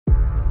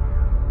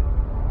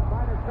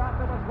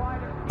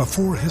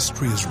Before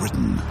history is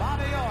written,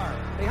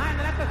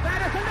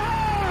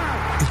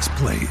 it's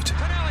played.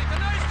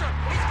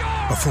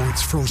 Before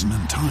it's frozen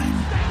in time,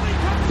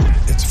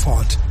 it's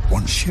fought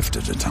one shift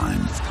at a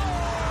time.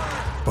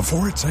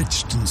 Before it's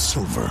etched in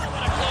silver,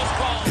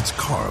 it's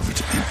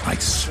carved in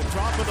ice.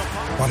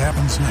 What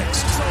happens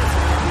next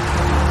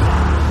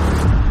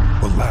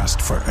will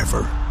last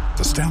forever.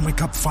 The Stanley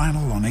Cup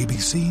Final on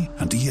ABC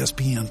and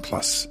ESPN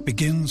Plus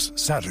begins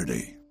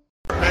Saturday.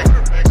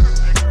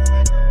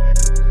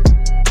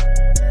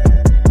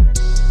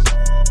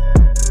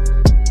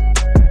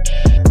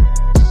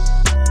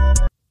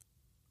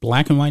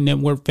 Black and White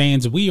Network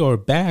fans, we are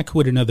back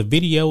with another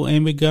video,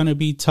 and we're going to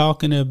be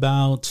talking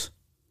about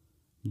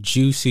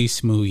Jussie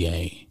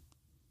Smollett.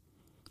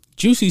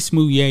 Jussie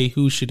Smollett,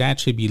 who should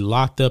actually be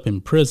locked up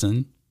in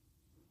prison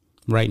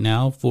right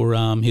now for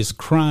his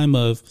crime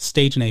of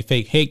staging a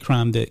fake hate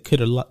crime that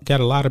could have got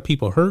a lot of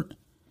people hurt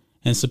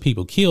and some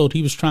people killed.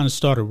 He was trying to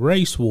start a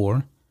race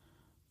war,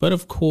 but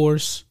of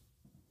course,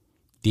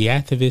 the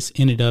activists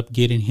ended up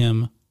getting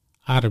him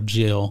out of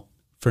jail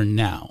for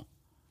now.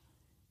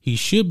 He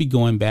should be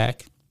going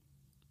back.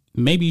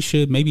 Maybe he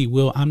should, maybe he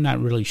will. I'm not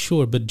really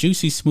sure. But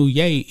Jussie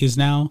Smollett is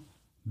now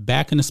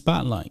back in the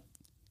spotlight.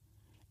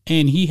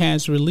 And he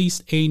has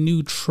released a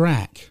new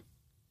track.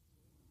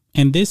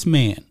 And this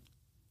man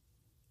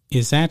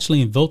is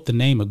actually invoked the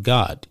name of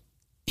God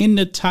in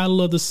the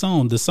title of the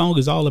song. The song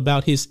is all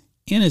about his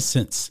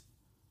innocence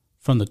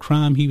from the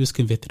crime he was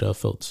convicted of,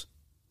 folks.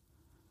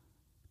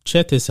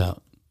 Check this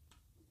out.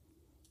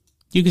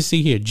 You can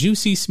see here,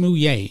 Jussie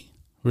Smollett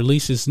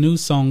releases new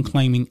song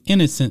claiming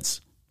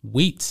innocence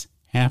weeks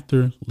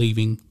after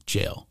leaving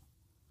jail.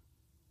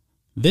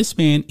 This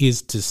man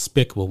is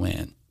despicable,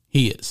 man.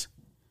 He is.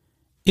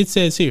 It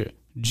says here,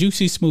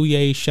 Jussie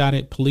Smollett shot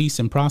at police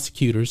and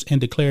prosecutors and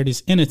declared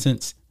his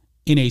innocence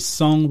in a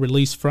song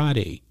released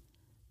Friday,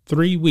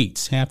 3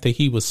 weeks after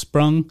he was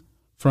sprung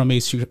from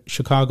a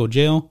Chicago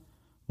jail,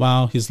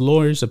 while his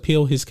lawyers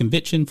appeal his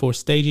conviction for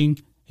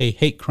staging a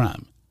hate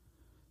crime.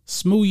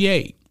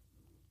 Smollett,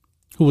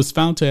 who was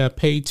found to have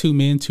paid two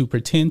men to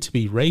pretend to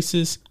be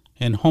racist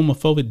and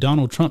homophobic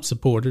Donald Trump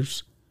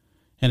supporters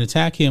and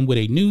attack him with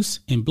a noose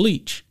and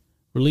bleach,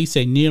 released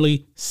a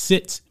nearly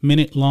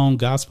 6-minute-long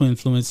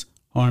gospel-influenced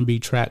R&B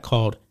track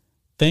called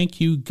Thank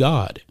You,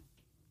 God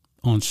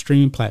on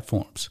streaming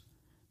platforms.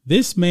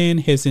 This man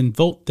has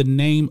invoked the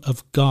name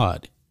of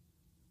God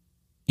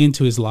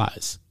into his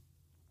lies.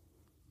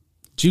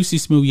 Jussie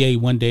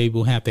Smollett one day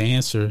will have to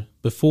answer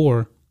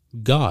before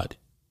God.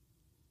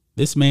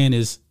 This man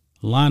is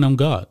lying on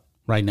God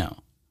right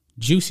now.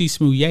 Jussie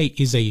Smollett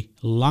is a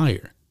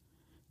liar.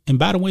 And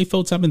by the way,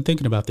 folks, I've been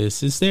thinking about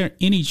this. Is there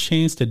any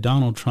chance that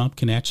Donald Trump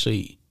can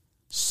actually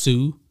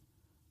sue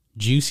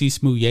Jussie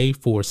Smollett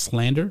for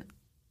slander?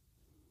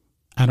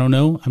 I don't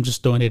know. I'm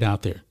just throwing it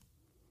out there.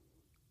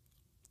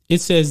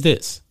 It says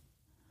this.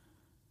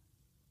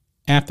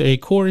 After a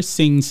chorus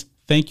sings,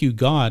 "Thank you,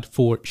 God,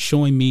 for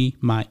showing me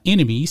my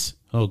enemies."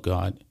 Oh,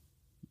 God,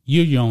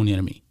 you're your own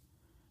enemy.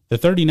 The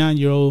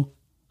 39-year-old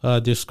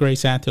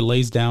disgraced actor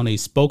lays down a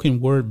spoken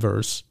word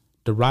verse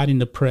deriding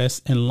the press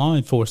and law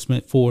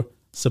enforcement for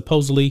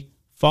supposedly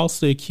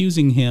falsely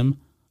accusing him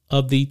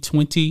of the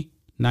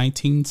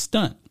 2019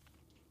 stunt.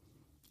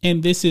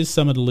 And this is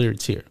some of the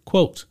lyrics here.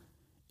 Quote,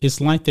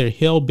 "It's like they're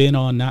hell-bent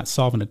on not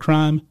solving a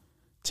crime,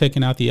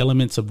 taking out the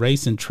elements of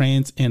race and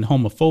trans and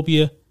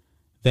homophobia,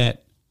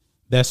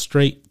 that's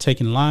straight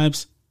taking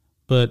lives,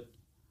 but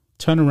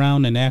turn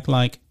around and act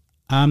like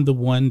I'm the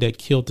one that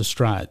killed the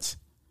Strides."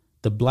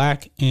 The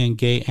black and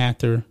gay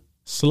actor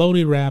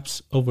slowly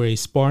raps over a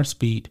sparse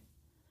beat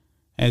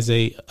as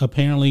a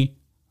apparently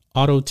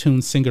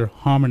auto-tuned singer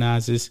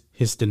harmonizes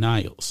his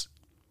denials.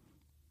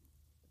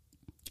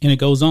 And it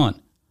goes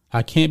on.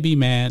 "I can't be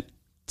mad,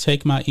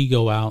 take my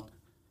ego out.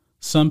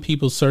 Some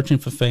people searching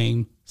for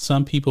fame,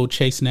 some people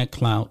chasing that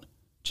clout.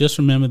 Just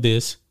remember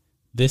this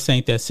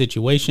ain't that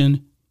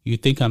situation. You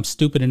think I'm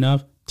stupid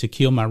enough to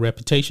kill my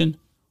reputation?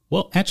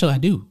 Well, actually I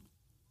do.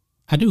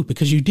 I do,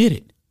 because you did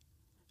it.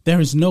 There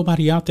is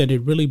nobody out there that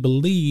really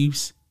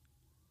believes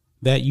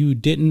that you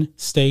didn't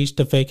stage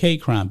the fake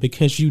hate crime,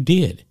 because you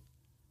did.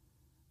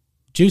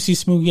 Jussie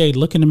Smollett,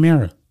 look in the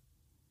mirror.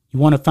 You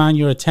want to find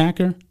your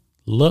attacker?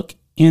 Look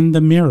in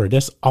the mirror.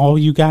 That's all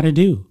you got to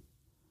do,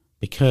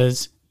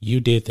 because you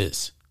did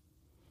this.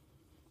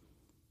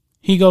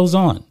 He goes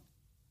on,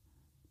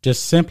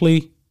 just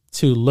simply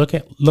to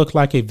look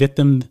like a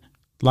victim,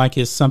 like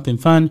it's something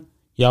fun.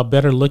 Y'all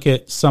better look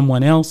at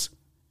someone else.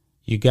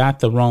 You got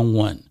the wrong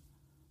one.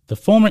 The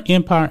former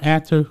Empire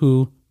actor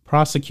who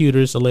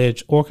prosecutors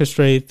allege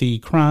orchestrated the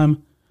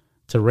crime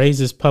to raise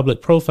his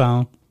public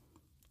profile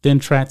then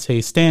tracks a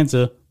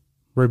stanza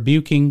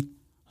rebuking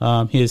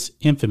his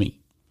infamy.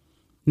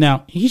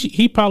 Now,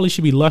 he probably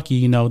should be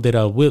lucky,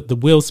 that the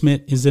Will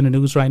Smith is in the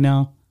news right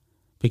now,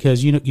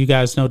 because you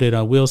guys know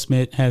that Will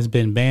Smith has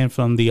been banned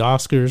from the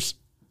Oscars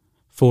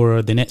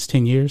for the next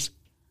 10 years.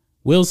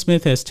 Will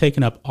Smith has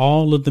taken up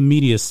all of the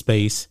media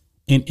space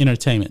in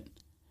entertainment,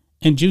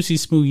 and Jussie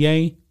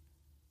Smollett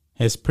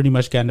has pretty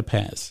much gotten a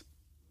pass.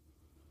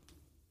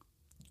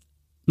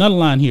 Another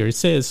line here. It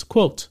says,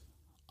 quote,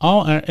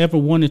 all I ever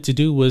wanted to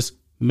do was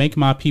make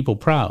my people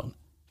proud.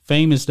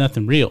 Fame is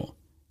nothing real.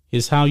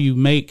 It's how you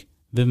make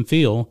them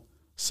feel.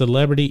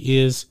 Celebrity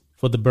is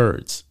for the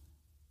birds.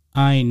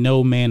 I ain't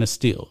no man of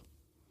steel.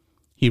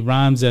 He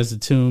rhymes as the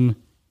tune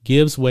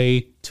gives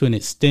way to an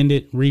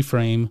extended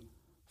reframe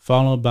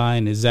followed by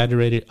an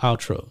exaggerated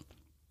outro.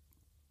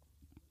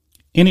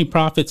 Any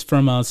profits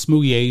from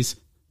Smoothie's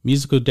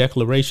musical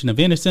declaration of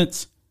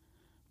innocence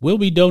will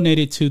be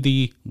donated to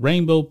the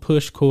Rainbow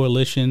Push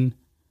Coalition,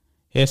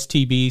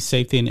 STB,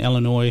 Safety in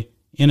Illinois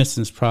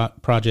Innocence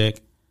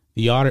Project,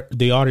 the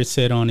artist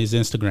said on his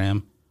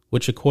Instagram,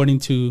 which according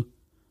to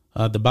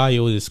the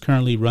bio is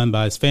currently run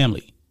by his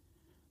family.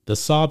 The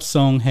sob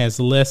song has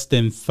less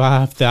than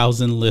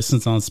 5,000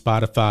 listens on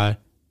Spotify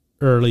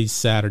early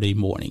Saturday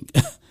morning.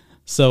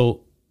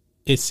 So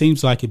it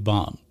seems like it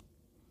bombed.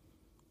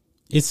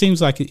 It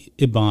seems like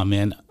it bombed,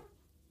 man.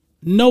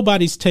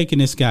 Nobody's taking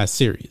this guy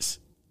serious.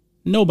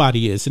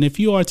 Nobody is. And if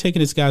you are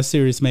taking this guy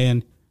serious,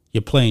 man,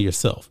 you're playing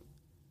yourself.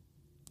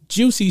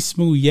 Juicy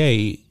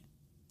Smoothie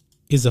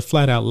is a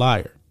flat out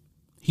liar.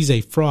 He's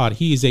a fraud.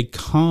 He is a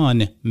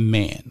con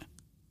man.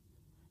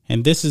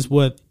 And this is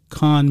what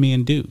con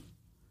men do.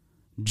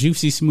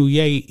 Juicy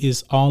Smoothie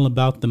is all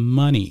about the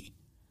money.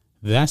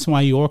 That's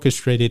why he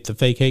orchestrated the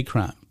fake hate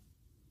crime.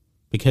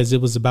 Because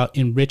it was about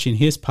enriching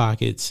his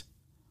pockets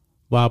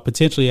while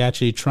potentially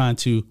actually trying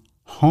to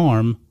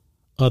harm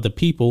other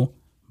people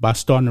by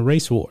starting a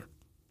race war.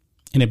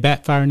 And it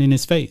backfiring in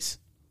his face.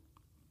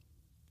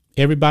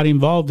 Everybody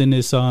involved in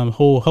this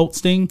whole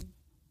hoax thing,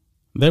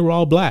 they were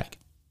all black.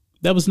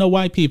 There was no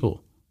white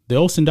people. The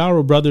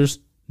Osindaro brothers,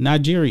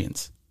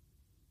 Nigerians.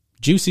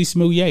 Juicy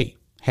Smoothie,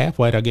 half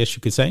white, I guess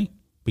you could say,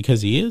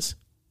 because he is.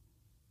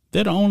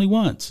 They're the only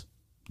ones.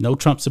 No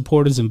Trump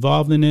supporters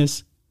involved in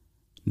this.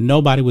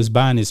 Nobody was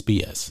buying this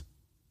BS.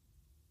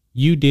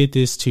 You did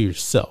this to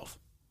yourself.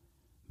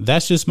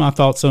 That's just my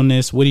thoughts on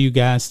this. What do you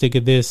guys think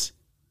of this?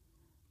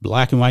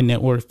 Black and White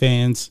Network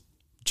fans,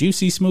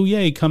 Juicy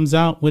Smoothie comes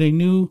out with a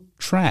new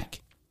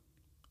track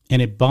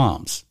and it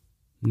bombs.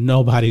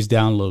 Nobody's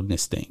downloading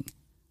this thing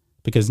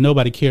because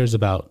nobody cares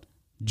about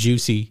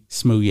Juicy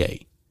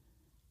Smoothie.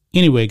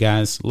 Anyway,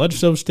 guys, let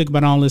us know what you think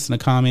about all this in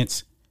the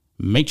comments.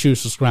 Make sure you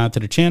subscribe to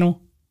the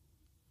channel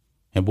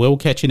and we'll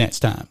catch you next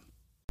time.